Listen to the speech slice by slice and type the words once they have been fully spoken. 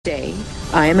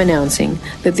I am announcing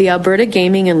that the Alberta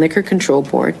Gaming and Liquor Control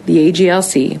Board, the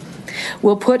AGLC,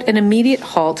 will put an immediate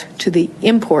halt to the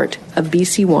import of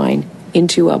BC wine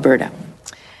into Alberta.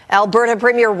 Alberta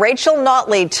Premier Rachel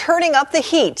Notley turning up the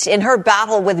heat in her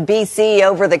battle with BC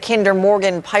over the Kinder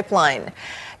Morgan pipeline.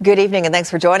 Good evening and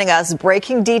thanks for joining us.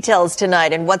 Breaking details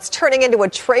tonight in what's turning into a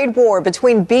trade war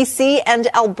between BC and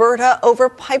Alberta over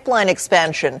pipeline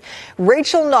expansion.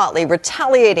 Rachel Notley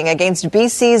retaliating against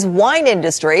BC's wine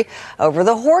industry over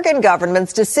the Horgan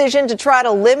government's decision to try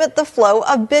to limit the flow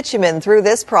of bitumen through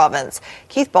this province.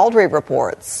 Keith Baldry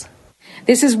reports.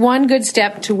 This is one good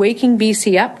step to waking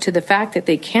BC up to the fact that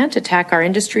they can't attack our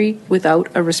industry without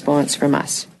a response from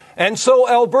us. And so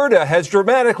Alberta has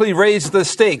dramatically raised the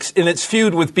stakes in its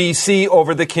feud with BC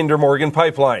over the Kinder Morgan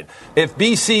pipeline. If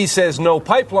BC says no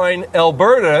pipeline,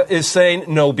 Alberta is saying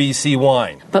no BC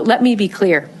wine. But let me be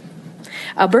clear.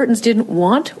 Albertans didn't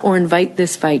want or invite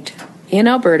this fight. In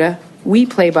Alberta, we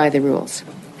play by the rules.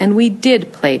 And we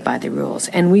did play by the rules.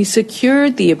 And we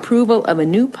secured the approval of a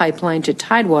new pipeline to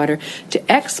Tidewater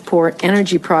to export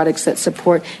energy products that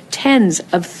support tens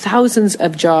of thousands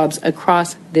of jobs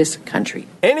across this country.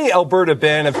 Any Alberta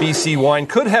ban of BC wine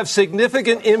could have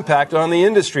significant impact on the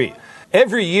industry.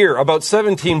 Every year, about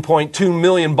 17.2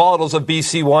 million bottles of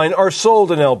BC wine are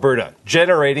sold in Alberta,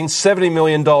 generating $70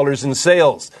 million in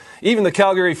sales. Even the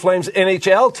Calgary Flames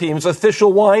NHL team's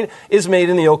official wine is made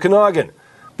in the Okanagan.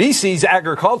 BC's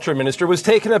Agriculture Minister was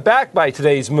taken aback by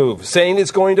today's move, saying it's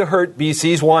going to hurt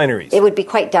BC's wineries. It would be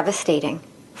quite devastating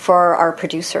for our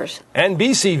producers. And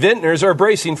BC vintners are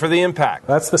bracing for the impact.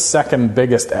 That's the second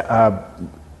biggest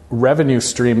revenue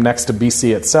stream next to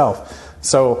BC itself.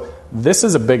 So this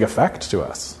is a big effect to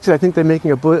us. I think they're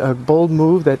making a bold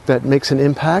move that makes an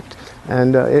impact,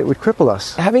 and it would cripple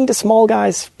us. Having the small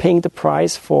guys paying the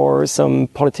price for some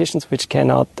politicians which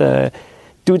cannot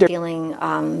do their feeling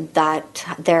that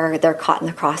they're caught in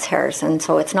the crosshairs, and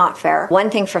so it's not fair. One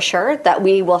thing for sure, that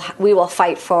we will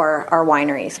fight for our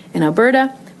wineries. In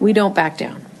Alberta, we don't back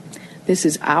down. This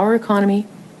is our economy.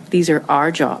 These are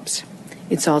our jobs.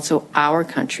 It's also our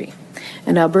country.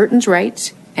 And Albertans'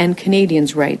 rights and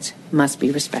Canadians' rights must be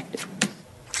respected.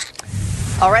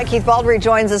 All right, Keith Baldry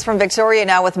joins us from Victoria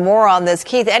now with more on this.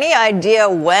 Keith, any idea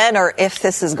when or if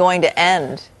this is going to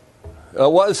end?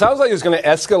 Well, it sounds like it's going to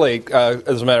escalate,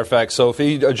 as a matter of fact,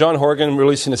 Sophie. John Horgan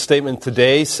releasing a statement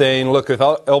today saying, look, if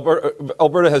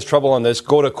Alberta has trouble on this,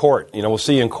 go to court. We'll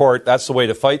see you in court. That's the way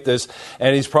to fight this.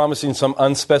 And he's promising some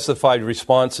unspecified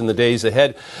response in the days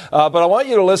ahead. But I want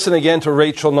you to listen again to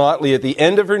Rachel Notley at the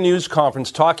end of her news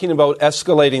conference talking about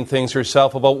escalating things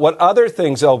herself, about what other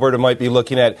things Alberta might be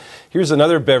looking at. Here's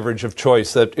another beverage of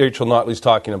choice that Rachel Notley's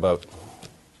talking about.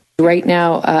 Right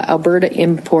now, Alberta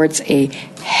imports a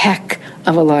heck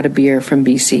of a lot of beer from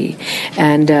BC,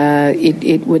 and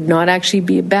it would not actually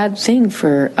be a bad thing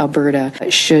for Alberta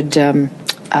should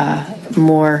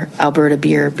more Alberta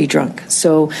beer be drunk.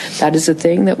 So that is a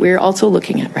thing that we're also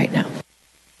looking at right now.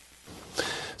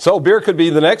 So beer could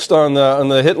be the next on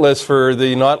the hit list for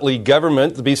the Notley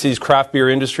government. The BC's craft beer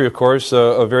industry, of course,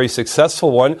 a very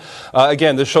successful one.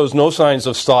 Again, this shows no signs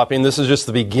of stopping. This is just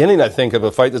the beginning, I think, of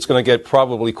a fight that's going to get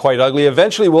probably quite ugly.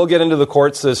 Eventually, we'll get into the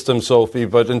court system, Sophie,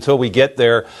 but until we get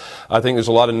there, I think there's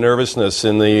a lot of nervousness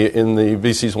in the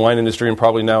BC's wine industry and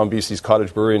probably now in BC's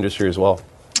cottage brewery industry as well.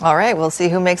 All right, we'll see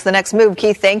who makes the next move.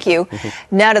 Keith, thank you.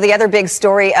 Now to the other big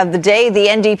story of the day, the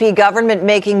NDP government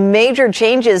making major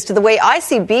changes to the way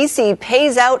ICBC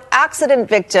pays out accident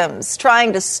victims,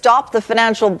 trying to stop the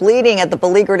financial bleeding at the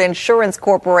beleaguered Insurance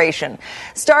Corporation.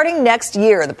 Starting next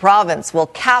year, the province will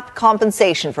cap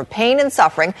compensation for pain and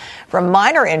suffering from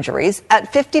minor injuries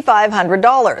at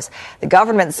 $5,500. The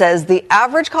government says the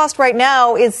average cost right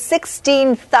now is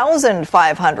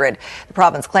 $16,500. The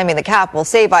province claiming the cap will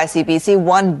save ICBC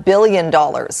 $1 billion.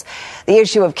 The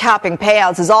issue of capping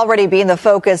payouts has already been the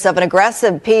focus of an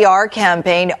aggressive PR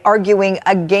campaign arguing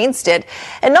against it.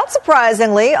 And not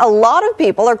surprisingly, a lot of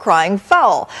people are crying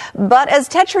foul. But as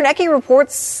Ted Chernecki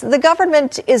reports, the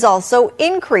government is also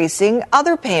increasing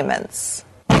other payments.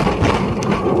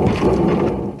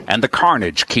 And the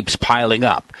carnage keeps piling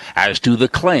up, as do the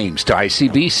claims to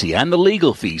ICBC and the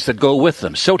legal fees that go with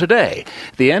them. So today,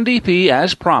 the NDP,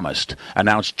 as promised,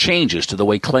 announced changes to the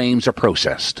way claims are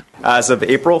processed. As of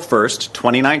April 1st,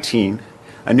 2019,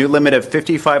 a new limit of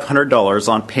 $5,500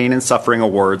 on pain and suffering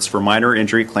awards for minor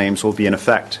injury claims will be in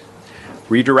effect,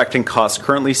 redirecting costs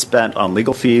currently spent on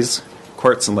legal fees,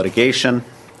 courts and litigation,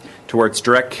 towards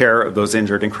direct care of those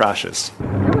injured in crashes.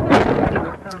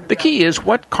 The key is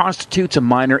what constitutes a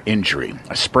minor injury.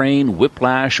 A sprain,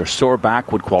 whiplash, or sore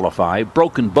back would qualify.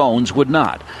 Broken bones would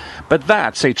not. But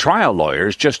that, say trial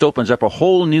lawyers, just opens up a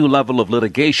whole new level of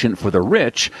litigation for the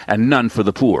rich and none for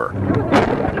the poor.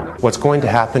 What's going to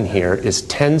happen here is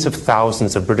tens of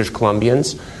thousands of British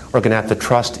Columbians are going to have to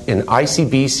trust in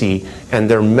ICBC and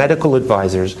their medical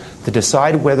advisors to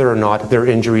decide whether or not their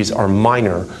injuries are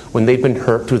minor when they've been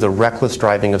hurt through the reckless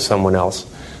driving of someone else.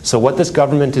 So what this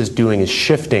government is doing is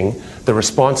shifting the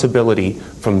responsibility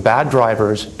from bad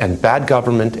drivers and bad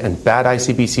government and bad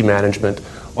ICBC management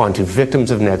onto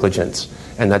victims of negligence,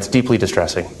 and that's deeply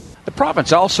distressing. The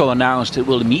province also announced it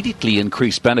will immediately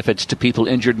increase benefits to people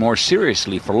injured more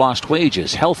seriously for lost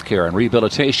wages, health care and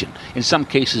rehabilitation, in some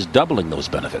cases doubling those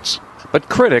benefits. But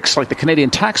critics, like the Canadian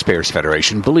Taxpayers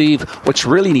Federation, believe what's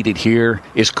really needed here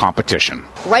is competition.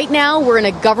 Right now, we're in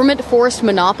a government-forced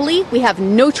monopoly. We have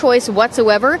no choice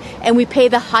whatsoever, and we pay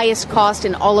the highest cost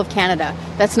in all of Canada.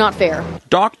 That's not fair.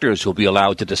 Doctors will be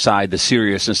allowed to decide the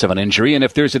seriousness of an injury, and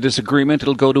if there's a disagreement,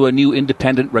 it'll go to a new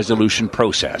independent resolution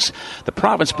process. The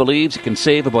province believes it can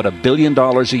save about $1 billion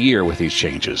a year with these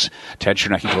changes. Ted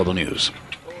Chernecki, Global News.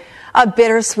 A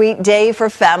bittersweet day for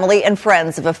family and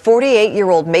friends of a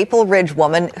 48-year-old Maple Ridge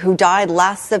woman who died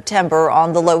last September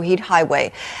on the Lougheed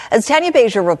Highway. As Tanya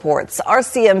Beja reports,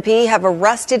 RCMP have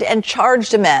arrested and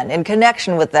charged a man in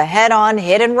connection with the head-on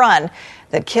hit-and-run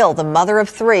that killed the mother of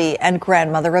 3 and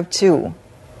grandmother of 2.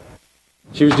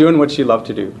 She was doing what she loved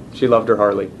to do. She loved her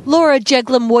Harley. Laura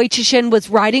Jeglem-Wojcichin was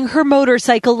riding her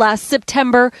motorcycle last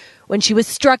September when she was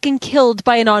struck and killed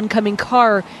by an oncoming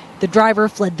car. The driver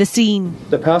fled the scene.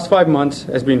 The past 5 months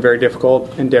has been very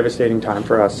difficult and devastating time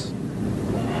for us.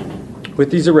 With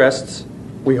these arrests,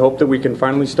 we hope that we can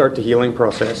finally start the healing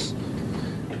process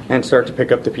and start to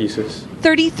pick up the pieces.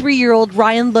 33-year-old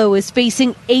Ryan Lowe is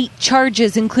facing 8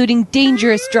 charges, including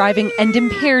dangerous driving and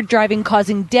impaired driving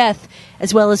causing death,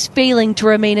 as well as failing to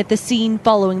remain at the scene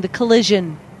following the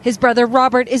collision. His brother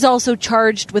Robert is also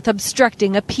charged with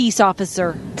obstructing a peace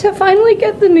officer. To finally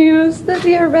get the news that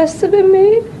the arrests have been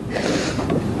made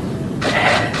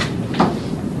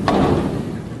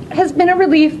has been a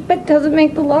relief, but doesn't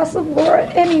make the loss of Laura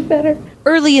any better.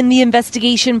 Early in the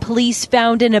investigation, police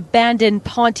found an abandoned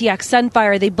Pontiac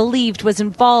Sunfire they believed was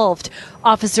involved.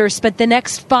 Officers spent the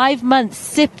next 5 months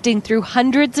sifting through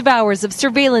hundreds of hours of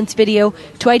surveillance video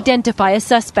to identify a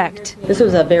suspect. This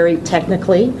was a very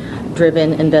technically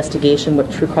driven investigation,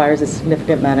 which requires a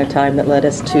significant amount of time that led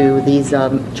us to these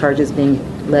charges being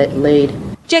laid.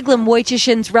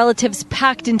 Jeglem-Wojcichin's relatives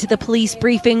packed into the police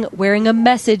briefing wearing a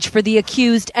message for the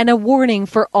accused and a warning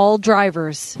for all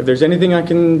drivers. If there's anything I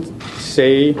can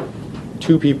say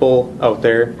to people out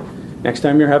there, next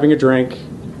time you're having a drink,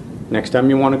 next time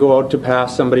you want to go out to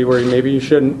pass somebody where maybe you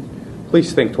shouldn't,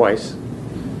 please think twice.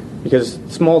 Because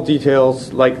small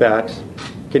details like that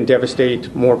can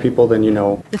devastate more people than you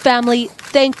know. The family,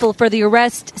 thankful for the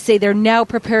arrest, say they're now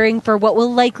preparing for what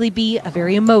will likely be a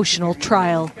very emotional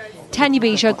trial. Tanya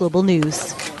Beja, Global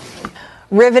News.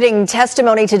 Riveting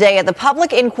testimony today at the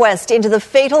public inquest into the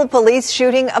fatal police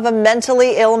shooting of a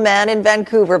mentally ill man in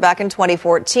Vancouver back in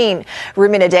 2014.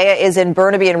 Rumina Daya is in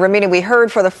Burnaby. And Rumina, we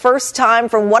heard for the first time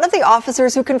from one of the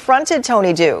officers who confronted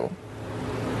Tony Dew.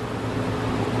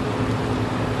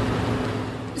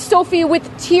 Sophie, with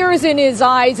tears in his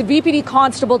eyes, VPD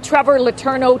Constable Trevor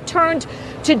Letourneau turned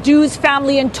to Dew's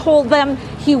family and told them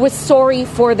he was sorry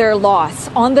for their loss.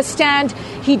 On the stand,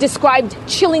 he described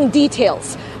chilling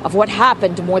details of what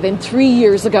happened more than 3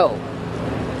 years ago.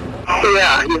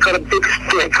 Yeah, he's got a big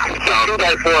stick,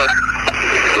 2x4.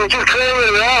 He's just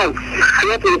carrying around,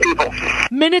 whipping people.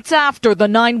 Minutes after the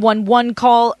 911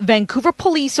 call, Vancouver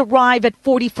police arrive at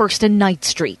 41st and 9th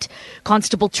Street.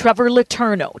 Constable Trevor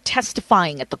Letourneau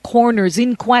testifying at the coroner's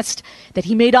inquest that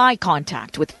he made eye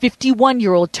contact with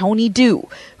 51-year-old Tony Dew,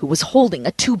 who was holding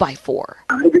a 2x4.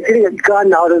 He was getting a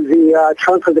gun out of the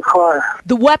trunk of the car.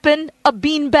 The weapon, a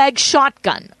beanbag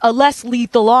shotgun, a less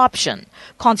lethal option.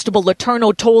 Constable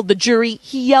Letourneau told the jury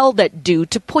he yelled at Dew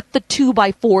to put the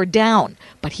 2x4 down,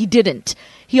 but he didn't.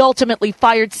 He ultimately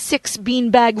fired 6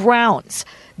 beanbag rounds.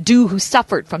 Dew, who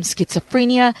suffered from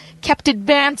schizophrenia, kept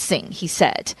advancing, he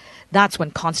said. That's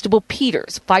when Constable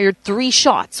Peters fired 3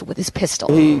 shots with his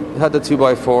pistol. He had the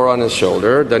 2x4 on his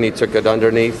shoulder, then he took it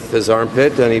underneath his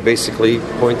armpit, and he basically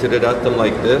pointed it at them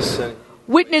like this.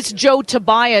 Witness Joe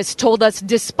Tobias told us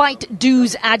despite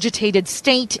Dew's agitated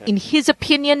state, in his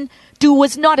opinion, Dew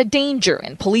was not a danger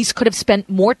and police could have spent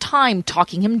more time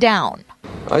talking him down.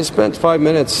 I spent 5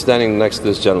 minutes standing next to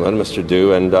this gentleman, Mr.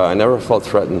 Dew, and I never felt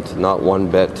threatened, not one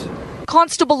bit.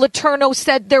 Constable Letourneau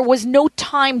said there was no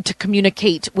time to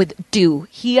communicate with Dew.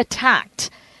 He attacked.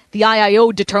 The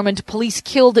IIO determined police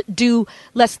killed Du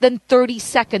less than 30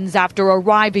 seconds after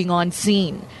arriving on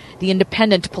scene. The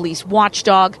independent police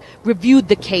watchdog reviewed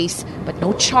the case, but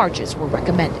no charges were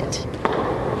recommended.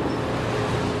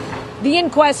 The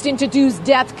inquest into Du's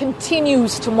death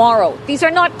continues tomorrow. These are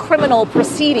not criminal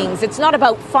proceedings. It's not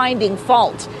about finding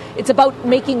fault. It's about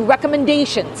making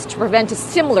recommendations to prevent a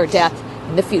similar death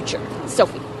in the future.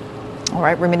 Sophie. All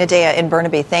right, Rumina Daya in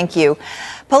Burnaby, thank you.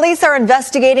 Police are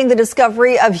investigating the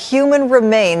discovery of human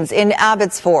remains in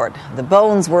Abbotsford. The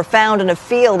bones were found in a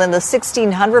field in the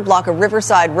 1600 block of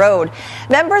Riverside Road.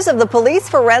 Members of the Police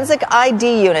Forensic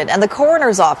ID Unit and the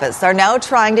Coroner's Office are now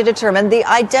trying to determine the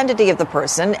identity of the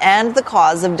person and the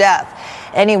cause of death.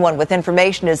 Anyone with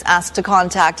information is asked to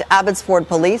contact Abbotsford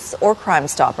Police or Crime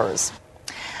Stoppers.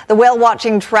 The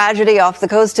whale-watching tragedy off the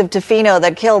coast of Tofino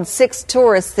that killed 6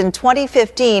 tourists in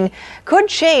 2015 could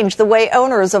change the way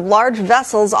owners of large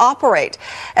vessels operate.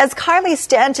 As Kylie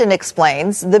Stanton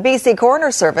explains, the BC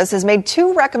Coroner Service has made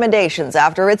 2 recommendations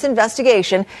after its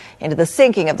investigation into the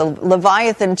sinking of the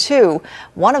Leviathan II,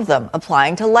 one of them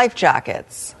applying to life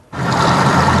jackets.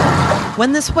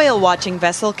 When this whale-watching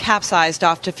vessel capsized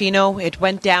off Tofino, it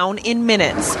went down in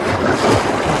minutes.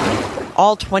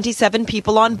 All 27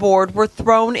 people on board were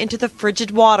thrown into the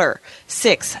frigid water.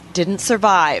 6 didn't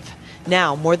survive.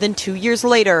 Now, more than 2 years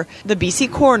later, the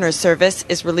BC Coroner's Service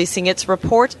is releasing its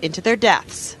report into their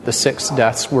deaths. The 6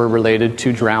 deaths were related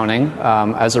to drowning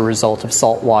as a result of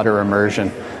saltwater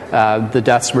immersion. The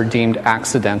deaths were deemed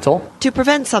accidental. To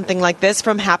prevent something like this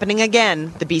from happening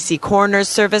again, the BC Coroner's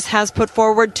Service has put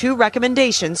forward 2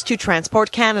 recommendations to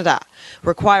Transport Canada,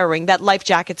 requiring that life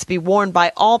jackets be worn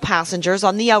by all passengers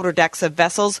on the outer decks of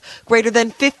vessels greater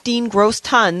than 15 gross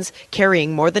tons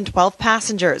carrying more than 12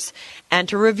 passengers, and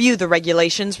to review the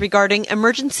regulations regarding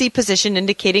emergency position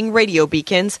indicating radio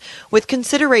beacons with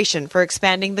consideration for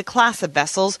expanding the class of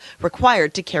vessels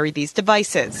required to carry these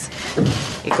devices.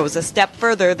 It goes a step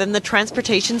further than the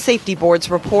Transportation Safety Board's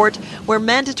report, where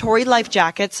mandatory life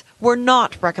jackets were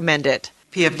not recommended.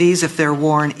 PFDs, if they're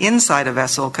worn inside a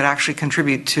vessel, could actually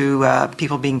contribute to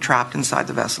people being trapped inside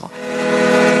the vessel.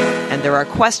 And there are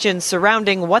questions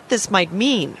surrounding what this might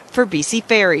mean for BC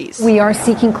Ferries. We are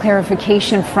seeking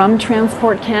clarification from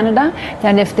Transport Canada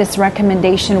that if this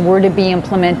recommendation were to be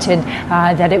implemented,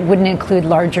 that it wouldn't include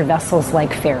larger vessels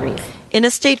like ferries. In a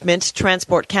statement,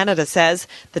 Transport Canada says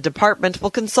the department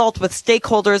will consult with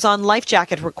stakeholders on life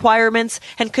jacket requirements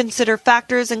and consider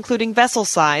factors including vessel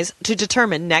size to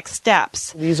determine next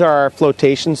steps. These are our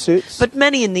flotation suits. But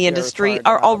many in the industry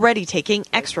are already taking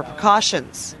extra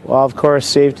precautions. Well, of course,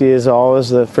 safety is always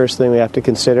the first thing we have to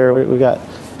consider. We've got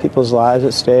people's lives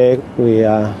at stake. We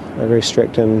are very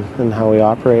strict in how we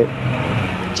operate.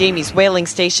 Jamie's Whaling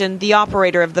Station, the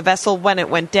operator of the vessel when it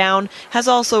went down, has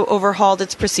also overhauled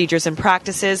its procedures and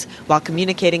practices while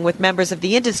communicating with members of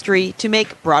the industry to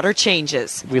make broader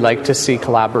changes. We like to see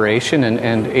collaboration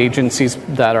and agencies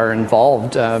that are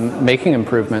involved making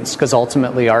improvements, because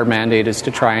ultimately our mandate is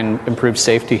to try and improve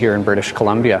safety here in British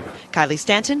Columbia. Kylie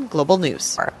Stanton, Global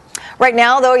News. Right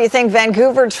now, though, you think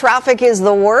Vancouver traffic is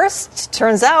the worst?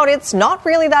 Turns out it's not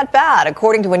really that bad,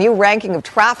 according to a new ranking of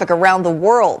traffic around the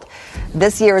world.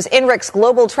 This year's INRIX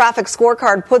Global Traffic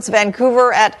Scorecard puts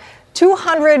Vancouver at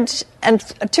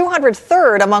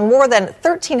 203rd among more than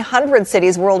 1,300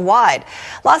 cities worldwide.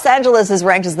 Los Angeles is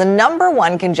ranked as the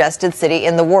 #1 congested city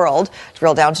in the world.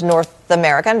 Drill down to North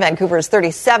America, and Vancouver is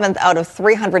 37th out of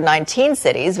 319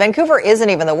 cities. Vancouver isn't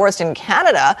even the worst in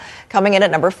Canada, coming in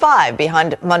at number 5,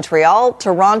 behind Montreal,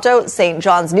 Toronto, St.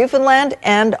 John's, Newfoundland,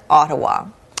 and Ottawa.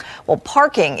 Well,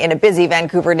 parking in a busy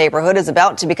Vancouver neighborhood is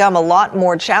about to become a lot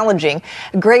more challenging.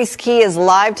 Grace Key is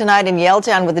live tonight in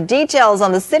Yaletown with the details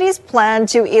on the city's plan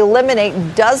to eliminate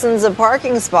dozens of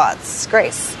parking spots.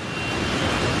 Grace.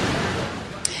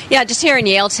 Yeah, just here in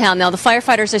Yaletown now, the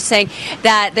firefighters are saying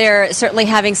that they're certainly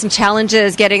having some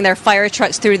challenges getting their fire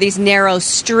trucks through these narrow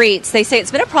streets. They say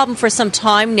it's been a problem for some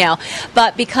time now,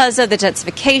 but because of the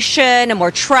densification and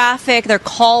more traffic, their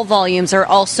call volumes are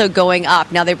also going up.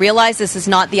 Now, they realize this is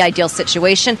not the ideal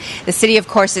situation. The city, of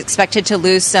course, is expected to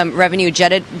lose some revenue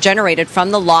generated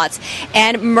from the lots,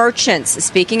 and merchants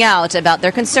speaking out about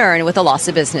their concern with the loss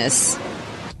of business.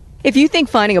 If you think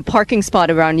finding a parking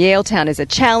spot around Yaletown is a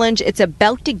challenge, it's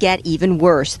about to get even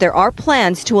worse. There are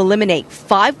plans to eliminate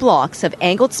 5 blocks of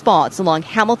angled spots along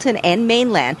Hamilton and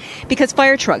Mainland because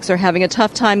fire trucks are having a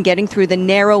tough time getting through the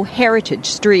narrow heritage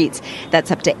streets. That's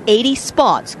up to 80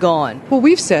 spots gone. Well,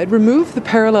 we've said remove the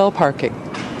parallel parking.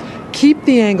 Keep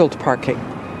the angled parking.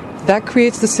 That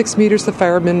creates the 6 meters the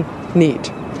firemen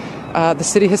need. The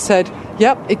city has said,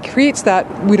 Yep, it creates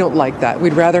that. We don't like that.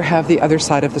 We'd rather have the other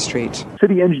side of the street.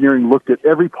 City engineering looked at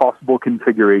every possible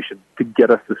configuration to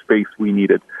get us the space we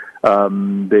needed.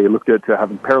 They looked at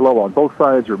having parallel on both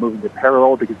sides, or moving it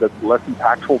parallel because that's less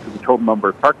impactful to the total number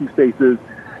of parking spaces.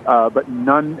 But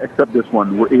none except this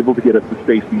one were able to get us the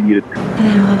space we needed.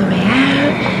 And all the way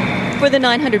out. For the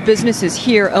 900 businesses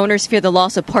here, owners fear the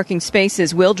loss of parking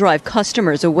spaces will drive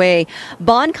customers away.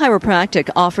 Bond Chiropractic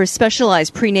offers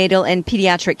specialized prenatal and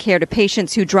pediatric care to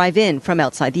patients who drive in from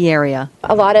outside the area.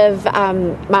 A lot of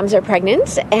moms are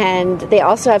pregnant, and they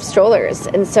also have strollers,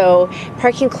 and so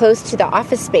parking close to the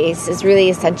office space is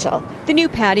really essential. The new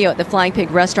patio at the Flying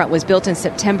Pig restaurant was built in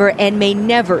September and may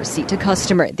never seat a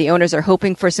customer. The owners are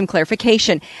hoping for some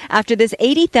clarification after this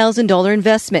 $80,000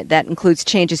 investment that includes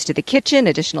changes to the kitchen,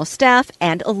 additional staff,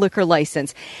 and a liquor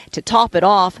license. To top it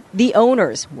off, the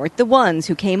owners weren't the ones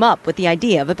who came up with the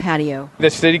idea of a patio. The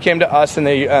city came to us, and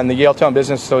the Yaletown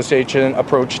Business Association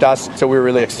approached us, so we were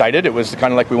really excited. It was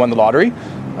kind of like we won the lottery,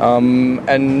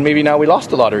 and maybe now we lost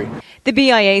the lottery. The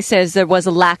BIA says there was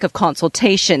a lack of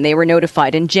consultation. They were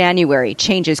notified in January.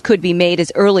 Changes could be made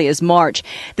as early as March.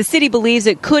 The city believes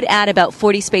it could add about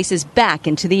 40 spaces back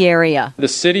into the area. The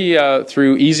city,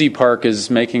 through Easy Park,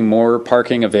 is making more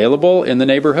parking available in the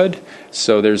neighborhood.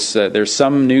 So there's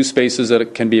some new spaces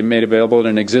that can be made available in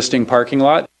an existing parking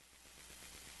lot.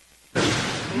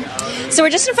 So we're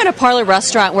just in front of Parlor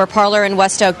Restaurant, where Parlor in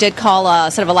West Oak did call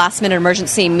a sort of a last-minute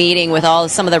emergency meeting with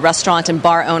some of the restaurant and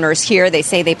bar owners here. They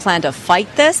say they plan to fight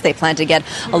this. They plan to get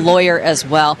a lawyer as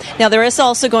well. Now, there is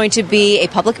also going to be a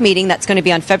public meeting that's going to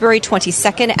be on February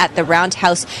 22nd at the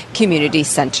Roundhouse Community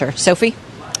Center. Sophie?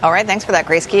 All right, thanks for that,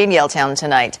 Grace Key in Yaletown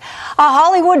tonight. A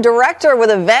Hollywood director with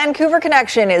a Vancouver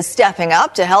connection is stepping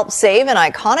up to help save an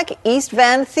iconic East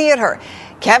Van theater.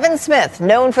 Kevin Smith,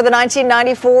 known for the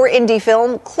 1994 indie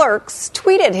film Clerks,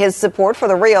 tweeted his support for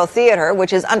the Rio Theatre,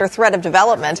 which is under threat of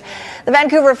development. The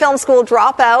Vancouver Film School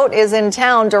dropout is in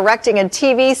town directing a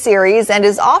TV series and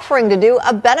is offering to do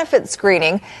a benefit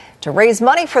screening to raise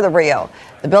money for the Rio.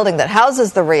 The building that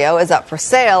houses the Rio is up for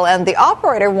sale, and the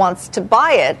operator wants to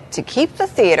buy it to keep the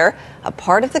theater a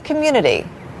part of the community.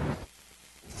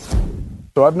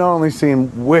 So I've not only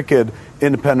seen wicked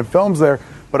independent films there,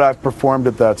 but I've performed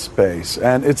at that space.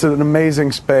 And it's an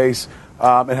amazing space.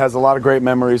 It has a lot of great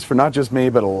memories for not just me,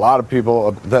 but a lot of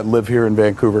people that live here in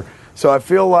Vancouver. So I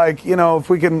feel like, if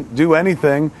we can do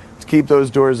anything to keep those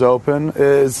doors open,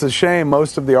 it's a shame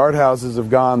most of the art houses have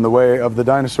gone the way of the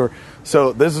dinosaur.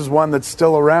 So this is one that's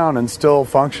still around and still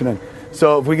functioning.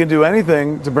 So if we can do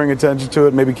anything to bring attention to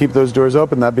it, maybe keep those doors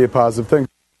open, that'd be a positive thing.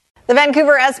 The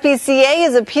Vancouver SPCA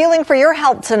is appealing for your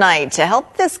help tonight to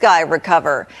help this guy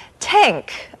recover.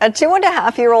 Tank, a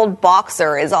 2.5-year-old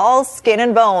boxer, is all skin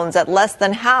and bones at less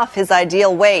than half his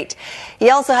ideal weight. He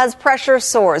also has pressure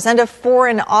sores and a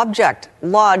foreign object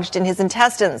lodged in his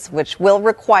intestines, which will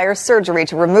require surgery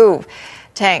to remove.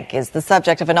 Tank is the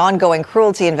subject of an ongoing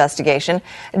cruelty investigation.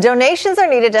 Donations are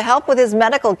needed to help with his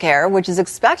medical care, which is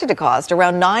expected to cost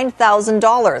around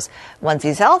 $9,000. Once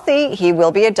he's healthy, he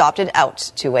will be adopted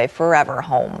out to a forever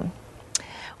home.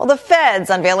 Well, the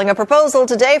feds unveiling a proposal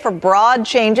today for broad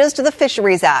changes to the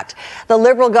Fisheries Act. The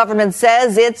Liberal government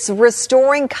says it's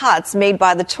restoring cuts made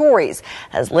by the Tories.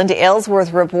 As Linda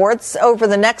Aylesworth reports, over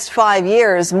the next 5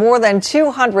 years, more than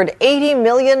 $280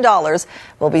 million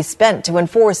will be spent to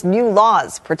enforce new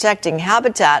laws protecting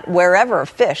habitat wherever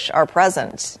fish are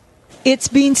present. It's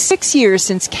been 6 years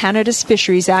since Canada's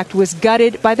Fisheries Act was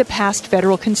gutted by the past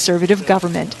federal Conservative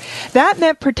government. That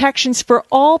meant protections for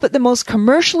all but the most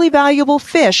commercially valuable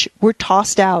fish were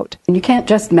tossed out. You can't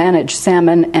just manage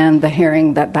salmon and the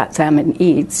herring that salmon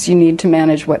eats. You need to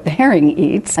manage what the herring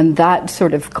eats. And that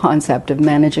sort of concept of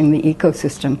managing the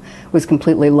ecosystem was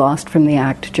completely lost from the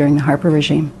Act during the Harper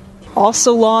regime.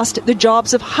 Also lost the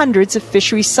jobs of hundreds of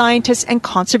fisheries scientists and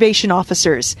conservation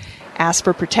officers. As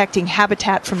for protecting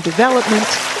habitat from development,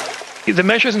 the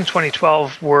measures in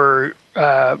 2012 were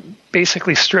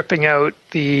basically stripping out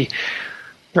the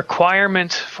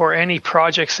requirement for any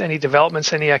projects, any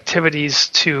developments, any activities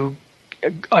to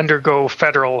undergo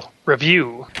federal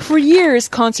review. For years,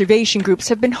 conservation groups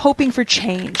have been hoping for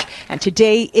change, and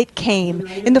today it came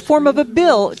in the form of a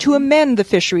bill to amend the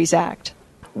Fisheries Act.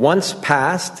 Once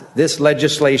passed, this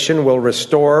legislation will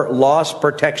restore lost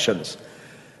protections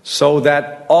so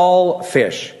that all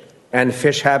fish and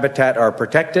fish habitat are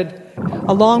protected.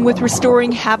 Along with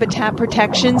restoring habitat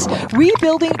protections,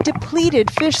 rebuilding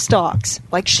depleted fish stocks,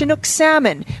 like Chinook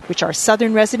salmon, which our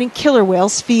southern resident killer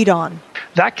whales feed on.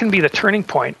 that can be the turning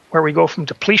point where we go from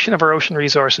depletion of our ocean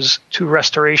resources to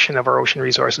restoration of our ocean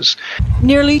resources.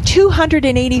 Nearly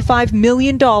 $285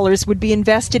 million would be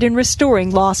invested in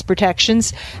restoring loss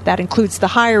protections. That includes the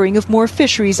hiring of more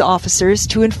fisheries officers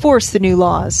to enforce the new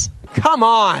laws. Come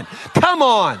on! Come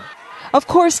on! Of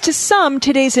course, to some,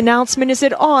 today's announcement is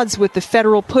at odds with the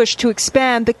federal push to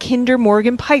expand the Kinder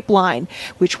Morgan pipeline,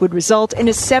 which would result in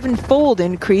a 7-fold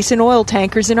increase in oil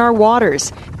tankers in our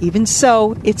waters. Even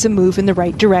so, it's a move in the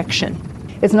right direction.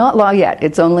 It's not law yet.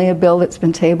 It's only a bill that's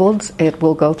been tabled. It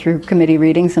will go through committee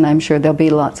readings, and I'm sure there'll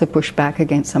be lots of pushback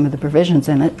against some of the provisions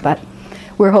in it, but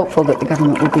we're hopeful that the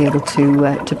government will be able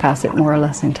to pass it more or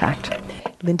less intact.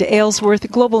 Linda Aylesworth,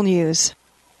 Global News.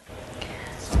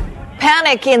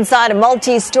 Panic inside a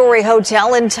multi-story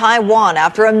hotel in Taiwan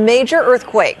after a major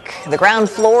earthquake. The ground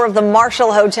floor of the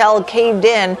Marshall Hotel caved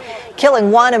in,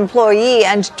 killing one employee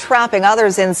and trapping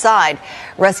others inside.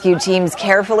 Rescue teams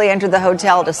carefully entered the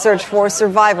hotel to search for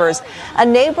survivors. A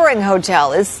neighboring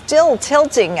hotel is still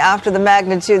tilting after the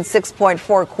magnitude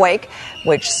 6.4 quake,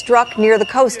 which struck near the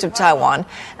coast of Taiwan.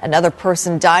 Another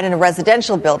person died in a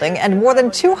residential building, and more than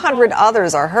 200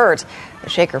 others are hurt. The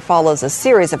shaker follows a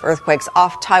series of earthquakes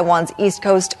off Taiwan's east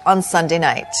coast on Sunday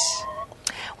night.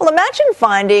 Well, imagine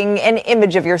finding an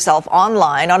image of yourself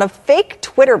online on a fake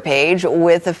Twitter page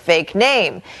with a fake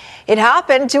name. It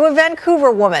happened to a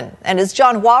Vancouver woman, and as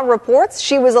John Hua reports,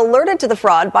 she was alerted to the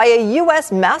fraud by a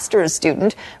U.S. master's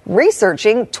student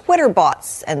researching Twitter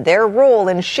bots and their role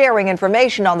in sharing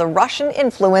information on the Russian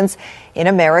influence in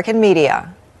American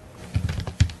media.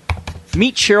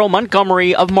 Meet Cheryl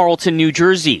Montgomery of Marlton, New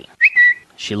Jersey.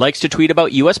 She likes to tweet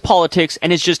about U.S. politics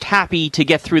and is just happy to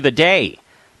get through the day.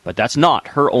 But that's not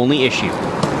her only issue.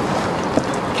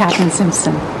 Catherine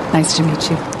Simpson, nice to meet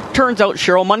you. Turns out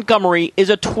Cheryl Montgomery is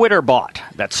a Twitter bot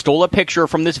that stole a picture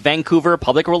from this Vancouver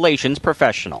public relations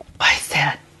professional. I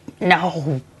said,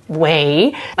 no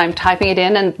way. I'm typing it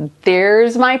in and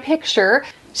there's my picture.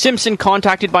 Simpson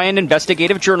contacted by an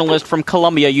investigative journalist from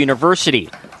Columbia University,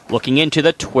 looking into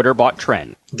the Twitter bot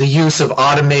trend. The use of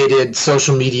automated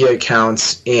social media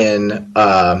accounts in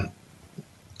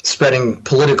spreading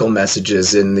political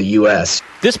messages in the U.S.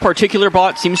 This particular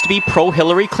bot seems to be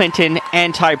pro-Hillary Clinton,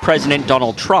 anti-President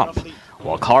Donald Trump.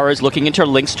 While Carr is looking into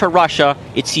links to Russia,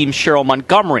 it seems Cheryl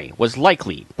Montgomery was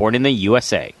likely born in the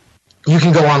USA. You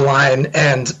can go online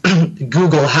and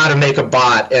Google how to make a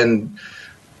bot and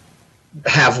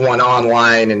have one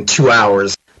online in 2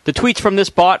 hours. The tweets from this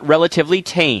bot relatively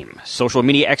tame. Social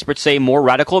media experts say more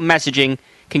radical messaging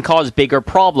can cause bigger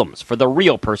problems for the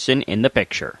real person in the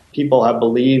picture. People have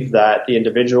believed that the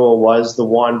individual was the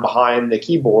one behind the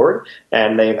keyboard,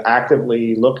 and they've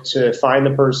actively looked to find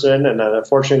the person. And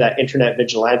unfortunately, that internet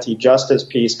vigilante justice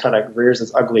piece kind of rears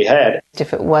its ugly head.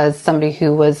 If it was somebody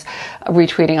who was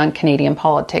retweeting on Canadian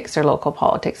politics or local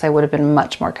politics, I would have been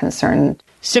much more concerned.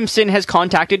 Simpson has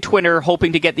contacted Twitter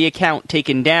hoping to get the account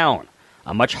taken down.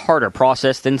 A much harder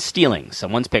process than stealing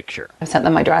someone's picture. I've sent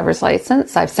them my driver's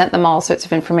license. I've sent them all sorts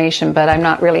of information, but I'm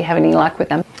not really having any luck with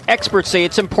them. Experts say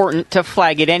it's important to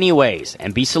flag it anyways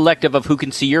and be selective of who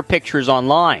can see your pictures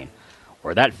online,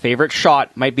 or that favorite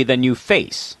shot might be the new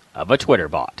face of a Twitter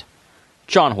bot.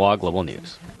 John Hua, Global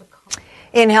News.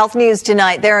 In health news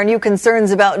tonight, there are new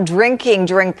concerns about drinking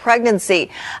during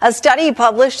pregnancy. A study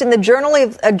published in the Journal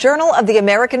of the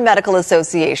American Medical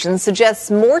Association suggests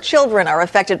more children are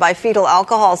affected by fetal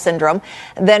alcohol syndrome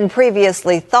than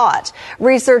previously thought.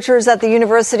 Researchers at the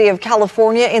University of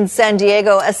California in San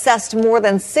Diego assessed more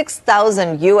than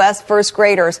 6,000 U.S. first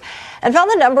graders and found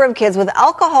the number of kids with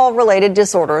alcohol-related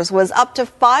disorders was up to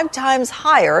 5 times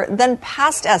higher than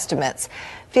past estimates.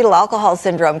 Fetal alcohol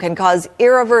syndrome can cause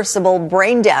irreversible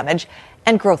brain damage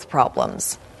and growth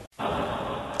problems.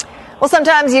 Well,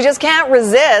 sometimes you just can't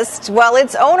resist. While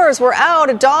its owners were out,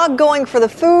 a dog going for the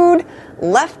food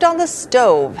left on the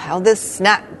stove. How this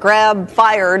snack grab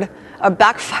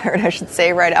backfired, I should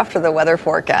say, right after the weather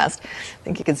forecast. I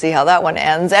think you can see how that one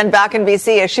ends. And back in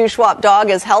BC, a Shuswap dog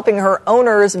is helping her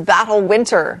owners battle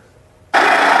winter.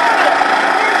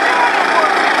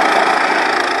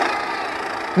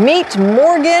 Meet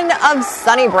Morgan of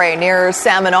Sunnybrae near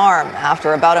Salmon Arm.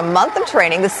 After about a month of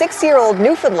training, the 6-year-old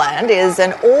Newfoundland is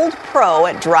an old pro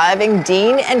at driving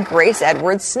Dean and Grace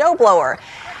Edwards' snowblower.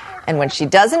 And when she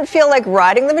doesn't feel like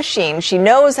riding the machine, she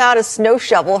knows how to snow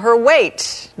shovel her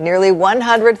weight, nearly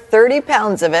 130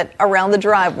 pounds of it, around the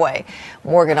driveway.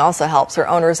 Morgan also helps her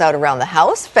owners out around the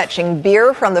house, fetching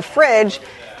beer from the fridge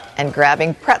and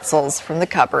grabbing pretzels from the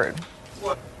cupboard.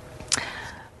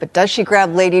 But does she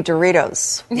grab Lady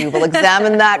Doritos? We will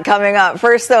examine that coming up.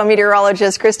 First, though,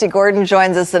 meteorologist Christy Gordon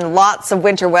joins us, and lots of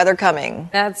winter weather coming.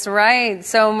 That's right.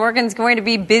 So Morgan's going to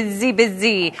be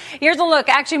busy. Here's a look.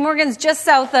 Actually, Morgan's just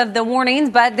south of the warnings,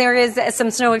 but there is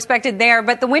some snow expected there.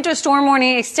 But the winter storm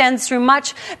warning extends through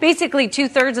basically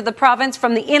 2/3 of the province,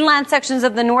 from the inland sections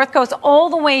of the north coast all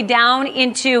the way down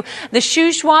into the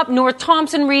Shuswap, North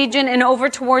Thompson region, and over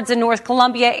towards the North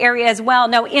Columbia area as well.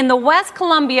 Now, in the West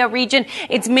Columbia region,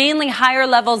 it's mainly higher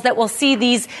levels that will see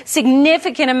these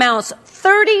significant amounts,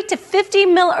 30 to 50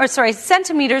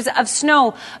 centimeters of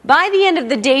snow by the end of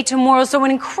the day tomorrow. So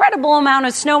an incredible amount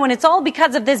of snow, and it's all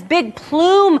because of this big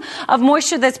plume of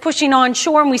moisture that's pushing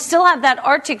onshore. And we still have that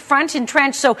Arctic front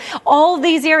entrenched. So all of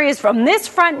these areas from this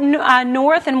front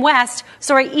north and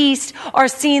east are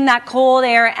seeing that cold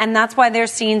air, and that's why they're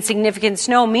seeing significant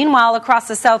snow. Meanwhile, across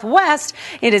the southwest,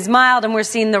 it is mild and we're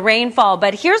seeing the rainfall.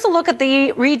 But here's a look at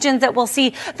the regions that will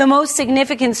see the most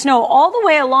significant snow, all the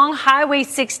way along Highway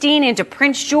 16 into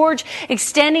Prince George,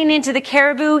 extending into the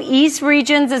Caribou East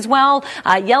regions as well,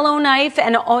 Yellowknife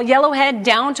and Yellowhead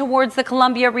down towards the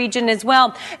Columbia region as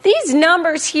well. These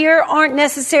numbers here aren't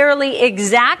necessarily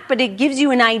exact, but it gives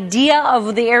you an idea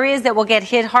of the areas that will get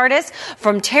hit hardest,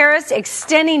 from Terrace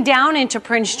extending down into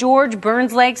Prince George,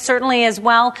 Burns Lake certainly as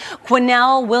well,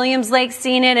 Quesnel, Williams Lake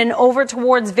seeing it, and over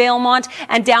towards Valemont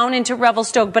and down into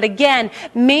Revelstoke. But again,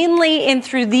 mainly in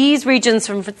through these regions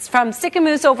from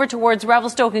Sicamous over towards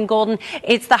Revelstoke and Golden,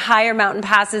 it's the higher mountain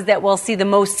passes that will see the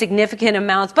most significant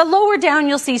amounts. But lower down,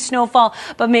 you'll see snowfall,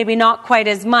 but maybe not quite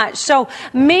as much. So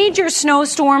major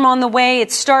snowstorm on the way.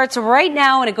 It starts right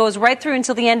now and it goes right through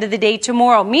until the end of the day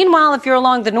tomorrow. Meanwhile, if you're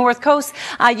along the north coast,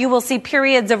 you will see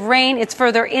periods of rain. It's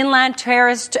further inland,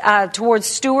 terraced towards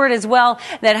Stewart as well,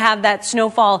 that have that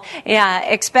snowfall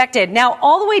expected. Now,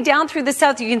 all the way down through the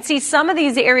south, you can see some of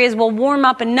these areas will warm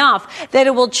up enough that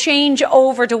it will change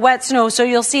over to wet snow. So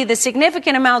you'll see the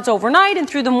significant amounts overnight and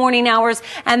through the morning hours,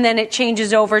 and then it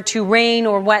changes over to rain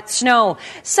or wet snow.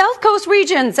 South coast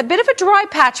regions, a bit of a dry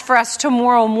patch for us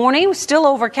tomorrow morning. Still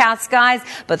overcast skies,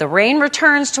 but the rain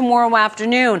returns tomorrow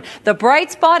afternoon. The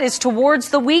bright spot is towards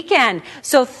the weekend.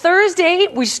 So Thursday,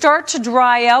 we start to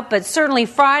dry out, but certainly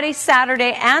Friday,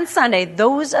 Saturday, and Sunday,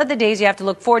 those are the days you have to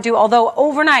look forward to, although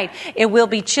overnight it will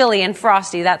be chilly and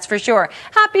frosty, that's for sure.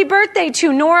 Happy birthday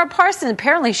to Nora Parsons.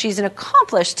 Apparently she's an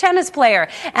accomplished tennis player.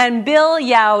 And Bill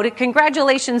Youd,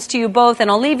 congratulations to you both. And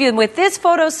I'll leave you with this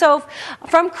photo, Soph,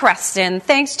 from Creston.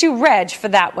 Thanks to Reg for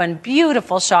that one.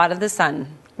 Beautiful shot of the sun.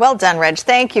 Well done, Reg.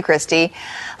 Thank you, Christy.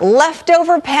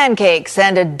 Leftover pancakes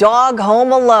and a dog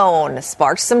home alone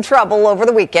sparked some trouble over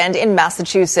the weekend in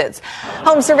Massachusetts.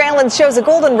 Home surveillance shows a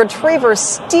golden retriever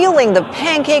stealing the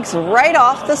pancakes right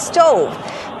off the stove.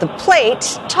 The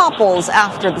plate topples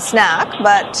after the snack,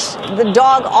 but the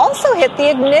dog also hit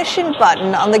the ignition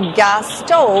button on the gas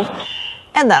stove,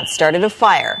 and that started a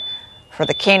fire. For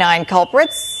the canine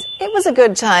culprits, it was a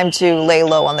good time to lay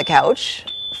low on the couch.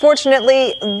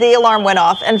 Fortunately, the alarm went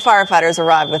off and firefighters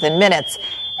arrived within minutes.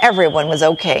 Everyone was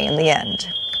okay in the end.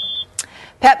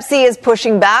 Pepsi is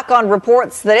pushing back on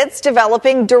reports that it's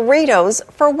developing Doritos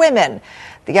for women.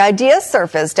 The idea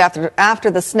surfaced after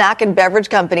the snack and beverage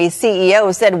company's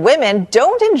CEO said women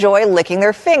don't enjoy licking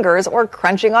their fingers or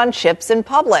crunching on chips in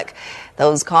public.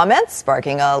 Those comments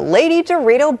sparking a Lady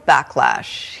Dorito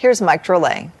backlash. Here's Mike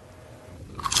Drolet.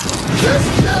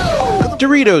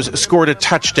 Doritos scored a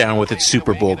touchdown with its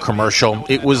Super Bowl commercial.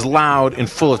 It was loud and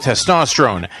full of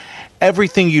testosterone.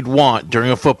 Everything you'd want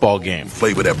during a football game.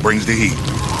 Flavor that brings the heat.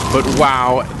 But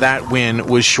wow, that win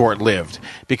was short-lived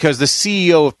because the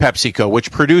CEO of PepsiCo,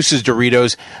 which produces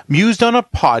Doritos, mused on a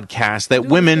podcast that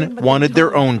women wanted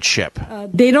their own chip.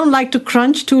 They don't like to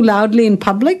crunch too loudly in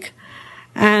public,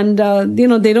 and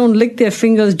they don't lick their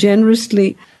fingers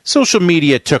generously. Social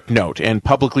media took note and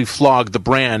publicly flogged the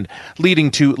brand, leading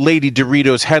to Lady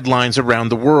Doritos headlines around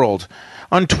the world.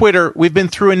 On Twitter, "We've been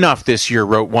through enough this year,"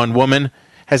 wrote one woman.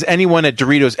 "Has anyone at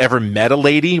Doritos ever met a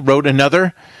lady?" wrote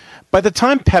another. By the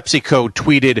time PepsiCo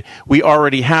tweeted, "We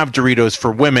already have Doritos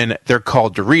for women, they're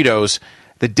called Doritos,"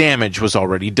 the damage was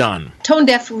already done. Tone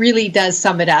Deaf really does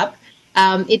sum it up.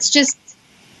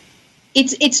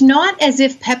 It's not as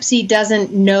if Pepsi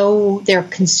doesn't know their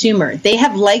consumer. They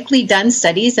have likely done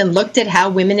studies and looked at how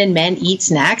women and men eat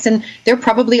snacks, and there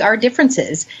probably are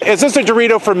differences. Is this a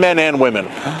Dorito for men and women?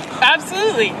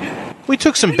 Absolutely. We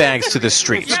took some bags to the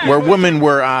streets where women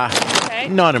were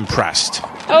not impressed.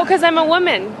 Oh, because I'm a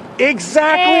woman.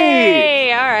 Exactly.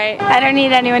 Hey, all right. I don't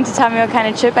need anyone to tell me what kind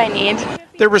of chip I need.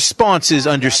 Their response is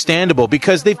understandable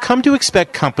because they've come to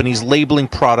expect companies labeling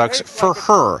products for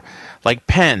her, like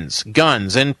pens,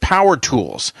 guns, and power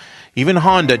tools. Even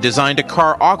Honda designed a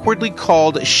car awkwardly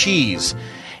called She's.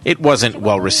 It wasn't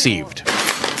well received.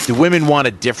 Do women want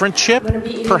a different chip?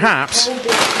 Perhaps.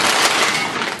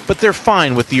 But they're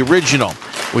fine with the original,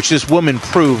 which this woman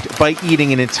proved by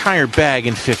eating an entire bag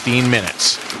in 15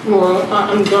 minutes. Well,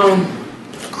 I'm done.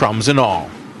 Crumbs and all.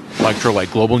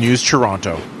 Electrolyte Global News,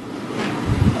 Toronto.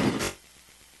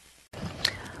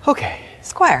 Okay.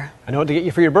 Squire. I know what to get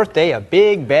you for your birthday, a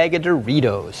big bag of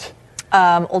Doritos.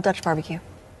 Old Dutch barbecue.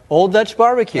 Old Dutch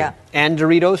barbecue. Yeah. And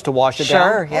Doritos to wash it down?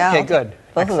 Sure, yeah. Okay, good.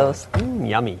 Both of those.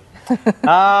 Yummy.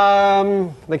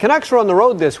 The Canucks are on the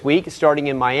road this week, starting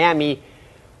in Miami,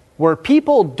 where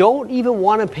people don't even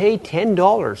want to pay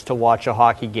 $10 to watch a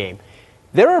hockey game.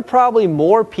 There are probably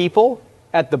more people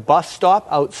at the bus stop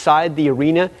outside the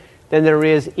arena than there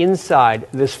is inside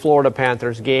this Florida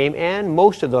Panthers game and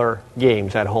most of their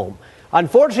games at home.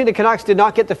 Unfortunately, the Canucks did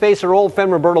not get to face their old friend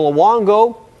Roberto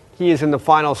Luongo. He is in the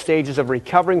final stages of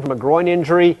recovering from a groin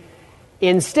injury.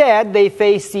 Instead, they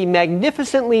face the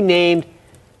magnificently named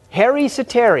Harri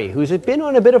Sateri, who's been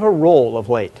on a bit of a roll of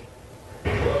late.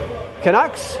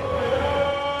 Canucks,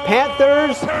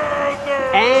 Panthers,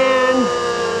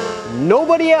 and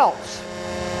nobody else.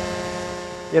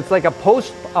 It's like a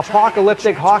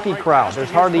post-apocalyptic hockey crowd.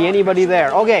 There's hardly anybody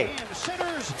there. Okay,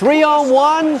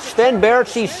 3-on-1, Sven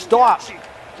Baertschi stopped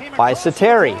by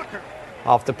Sateri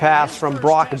off the pass from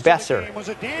Brock Besser.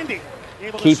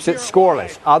 Keeps it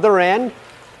scoreless. Other end,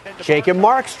 Jacob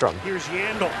Markstrom.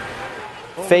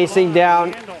 Facing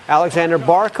down Alexander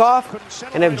Barkov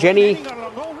and Evgeny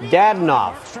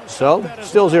Dadonov. So,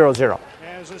 still 0-0.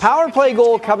 Power play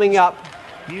goal coming up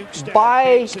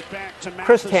by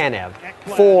Chris Tanev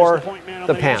for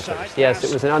the Panthers. Yes,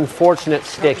 it was an unfortunate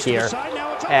stick here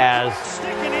as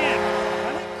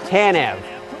Tanev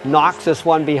knocks this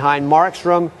one behind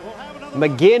Markstrom.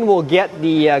 McGinn will get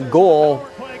the goal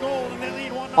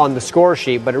on the score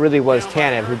sheet, but it really was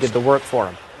Tanev who did the work for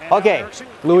him. Okay,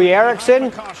 Louis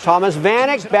Eriksson, Thomas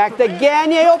Vanek, back to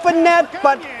Gagne, open net,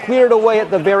 but cleared away at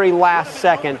the very last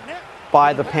second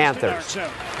by the Panthers.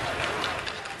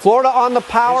 Florida on the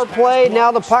power play.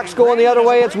 Now the puck's going the other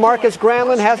way. It's Marcus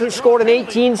Granlund, hasn't scored in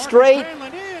 18 straight.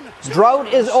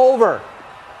 Drought is over.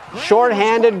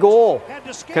 Short-handed goal.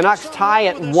 Canucks tie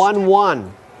at 1-1.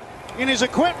 In his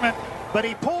equipment,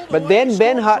 but then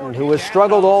Ben Hutton, who has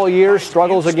struggled all year,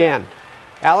 struggles again.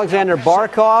 Alexander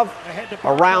Barkov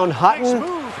around Hutton.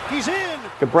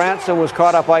 Gabranson was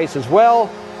caught up ice as well.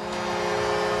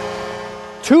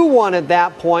 2-1 at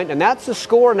that point, and that's the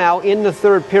score now in the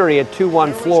third period.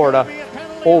 2-1 Florida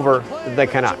over the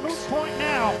Canucks.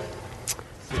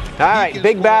 All right,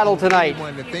 big battle tonight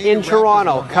in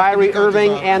Toronto. Kyrie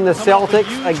Irving and the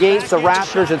Celtics against the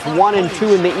Raptors. It's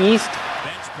 1-2 in the East.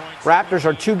 Raptors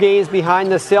are 2 games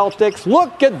behind the Celtics.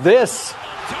 Look at this.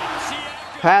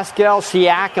 Pascal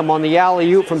Siakam on the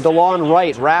alley-oop from DeLon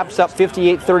Wright. Wraps up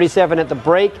 58-37 at the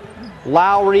break.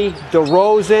 Lowry,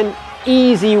 DeRozan,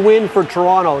 easy win for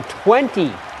Toronto.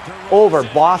 20 over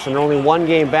Boston. Only 1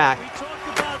 game back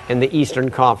in the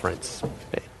Eastern Conference.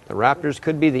 The Raptors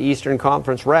could be the Eastern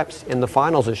Conference reps in the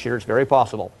finals this year. It's very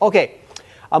possible. Okay,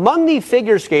 among the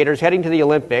figure skaters heading to the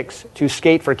Olympics to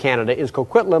skate for Canada is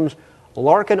Coquitlam's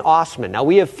Larkin Ostman. Now,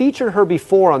 we have featured her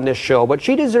before on this show, but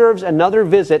she deserves another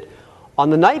visit on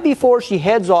the night before she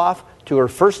heads off to her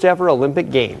first ever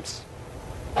Olympic Games.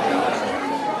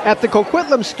 At the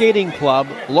Coquitlam Skating Club,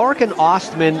 Larkin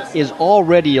Ostman is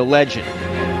already a legend.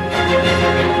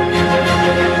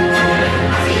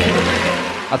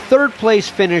 A third-place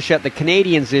finish at the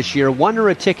Canadians this year won her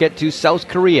a ticket to South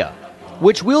Korea,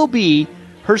 which will be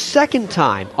her second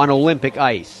time on Olympic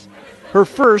ice. Her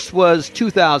first was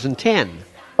 2010.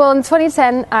 Well, in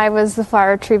 2010, I was the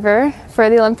flower retriever for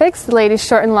the Olympics, the ladies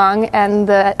short and long and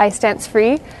the ice dance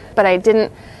free, but I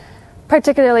didn't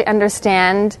particularly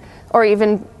understand or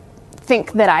even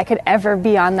think that I could ever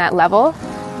be on that level.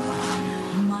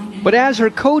 But as her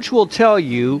coach will tell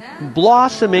you,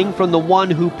 blossoming from the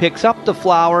one who picks up the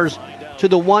flowers to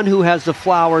the one who has the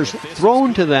flowers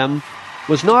thrown to them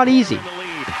was not easy.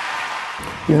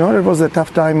 You know, it was a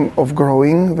tough time of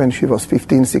growing when she was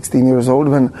 15, 16 years old,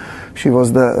 when she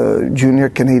was the junior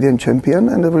Canadian champion,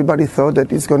 and everybody thought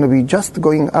that it's going to be just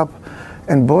going up.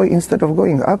 And boy, instead of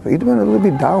going up, it went a little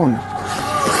bit down.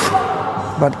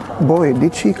 But boy,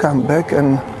 did she come back,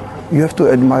 and you have to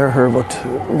admire her,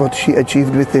 what she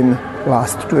achieved within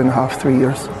last 2.5, 3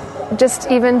 years. Just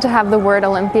even to have the word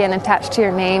Olympian attached to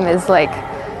your name is like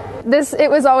this. It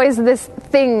was always this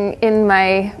thing in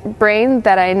my brain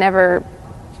that I never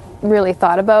really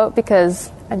thought about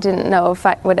because I didn't know if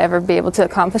I would ever be able to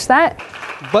accomplish that.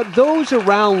 But those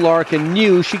around Larkin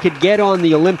knew she could get on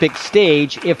the Olympic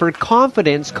stage if her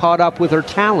confidence caught up with her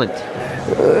talent.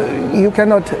 You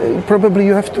cannot, probably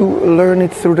you have to learn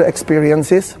it through the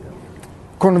experiences.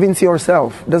 Convince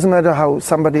yourself. Doesn't matter how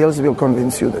somebody else will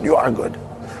convince you that you are good.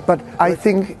 But I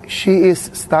think she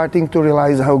is starting to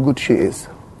realize how good she is.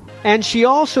 And she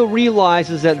also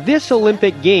realizes that this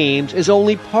Olympic Games is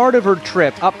only part of her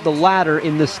trip up the ladder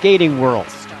in the skating world.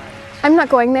 I'm not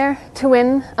going there to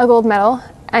win a gold medal.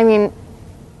 I mean,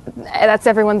 that's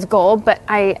everyone's goal, but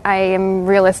I am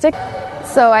realistic.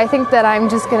 So I think that I'm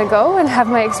just going to go and have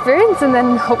my experience and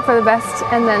then hope for the best,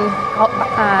 and then I'll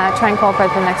try and qualify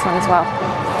for the next one as well.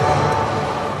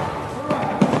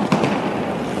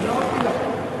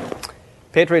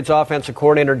 Patriots offensive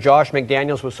coordinator Josh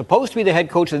McDaniels was supposed to be the head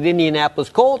coach of the Indianapolis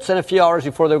Colts, and a few hours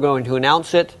before they were going to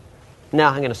announce it, I'm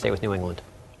going to stay with New England.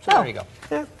 So there you go.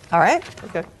 Yeah. All right.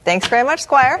 Okay. Thanks very much,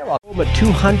 Squire. Oklahoma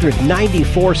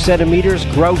 294 centimeters,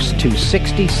 Grouse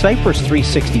 260, Cypress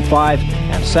 365,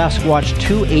 and Sasquatch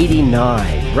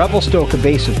 289. Revelstoke a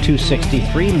base of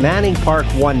 263, Manning Park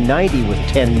 190 with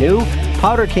 10 new,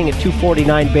 Powder King at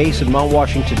 249 base, and Mount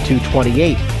Washington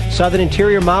 228. Southern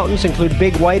Interior Mountains include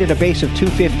Big White at a base of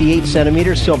 258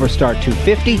 centimeters, Silver Star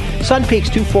 250, Sun Peaks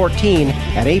 214,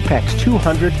 and Apex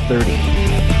 230.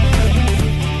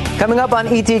 Coming up on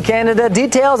ET Canada,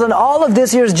 details on all of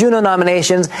this year's Juno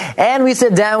nominations, and we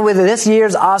sit down with this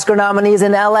year's Oscar nominees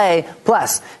in LA.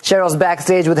 Plus, Cheryl's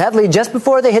backstage with Headley just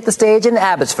before they hit the stage in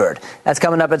Abbotsford. That's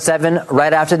coming up at 7,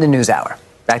 right after the news hour.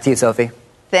 Back to you, Sophie.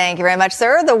 Thank you very much,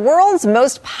 sir. The world's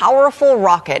most powerful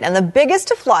rocket and the biggest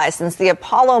to fly since the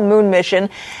Apollo moon mission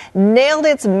nailed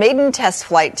its maiden test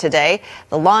flight today.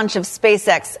 The launch of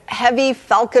SpaceX Heavy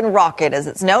Falcon rocket, as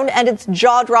it's known, and its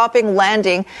jaw-dropping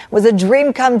landing was a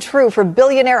dream come true for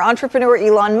billionaire entrepreneur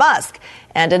Elon Musk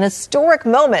and an historic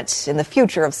moment in the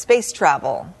future of space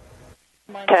travel.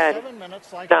 10,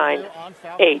 9,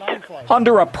 8.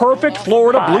 Under a perfect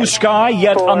Florida blue sky,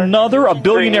 yet another of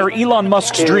billionaire Elon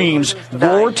Musk's dreams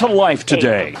roared to life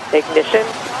today. Ignition,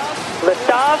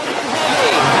 liftoff.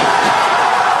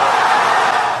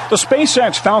 The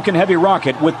SpaceX Falcon Heavy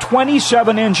rocket with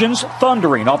 27 engines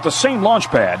thundering off the same launch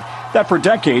pad that for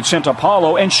decades sent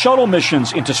Apollo and shuttle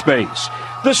missions into space.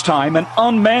 This time, an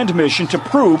unmanned mission to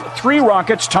prove 3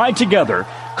 rockets tied together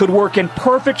could work in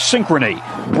perfect synchrony,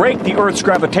 break the Earth's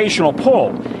gravitational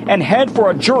pull, and head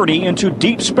for a journey into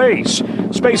deep space.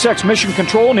 SpaceX Mission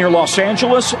Control near Los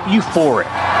Angeles, euphoric.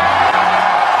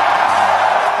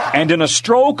 And in a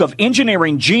stroke of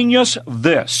engineering genius,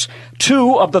 this.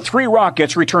 2 of the 3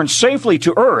 rockets returned safely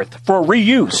to Earth for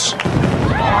reuse,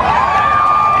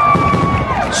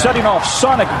 setting off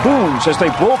sonic booms as they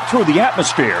broke through the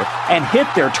atmosphere and hit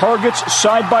their targets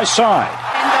side by side.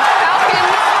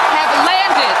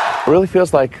 It really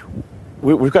feels like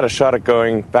we've got a shot at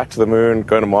going back to the moon,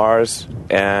 going to Mars,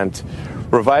 and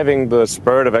reviving the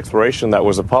spirit of exploration that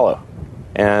was Apollo.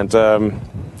 And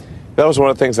that was one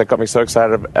of the things that got me so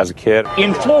excited as a kid.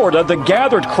 In Florida, the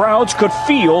gathered crowds could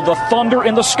feel the thunder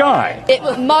in the sky.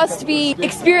 It must be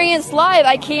experienced live.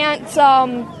 I can't,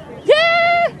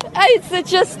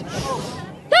 it's just...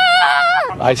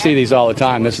 I see these all the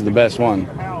time. This is the best one,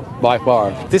 by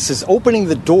far. This is opening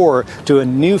the door to a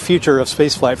new future of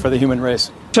spaceflight for the human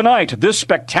race. Tonight, this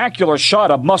spectacular shot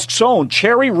of Musk's own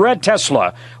cherry red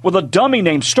Tesla with a dummy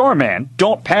named Starman,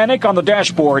 don't panic, on the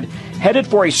dashboard, headed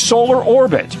for a solar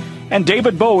orbit, and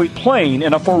David Bowie playing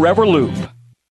in a forever loop.